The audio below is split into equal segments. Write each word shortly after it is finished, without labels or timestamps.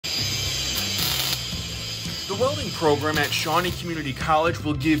The welding program at Shawnee Community College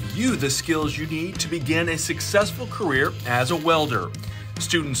will give you the skills you need to begin a successful career as a welder.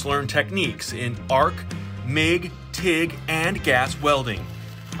 Students learn techniques in arc, MIG, TIG, and gas welding.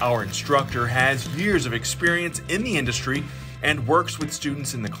 Our instructor has years of experience in the industry and works with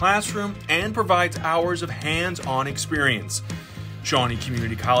students in the classroom and provides hours of hands-on experience. Shawnee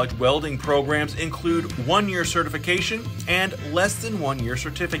Community College welding programs include 1-year certification and less than 1-year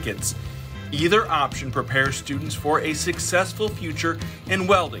certificates. Either option prepares students for a successful future in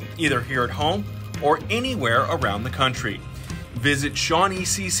welding, either here at home or anywhere around the country. Visit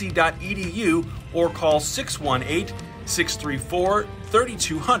shawneecc.edu or call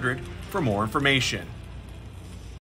 618-634-3200 for more information.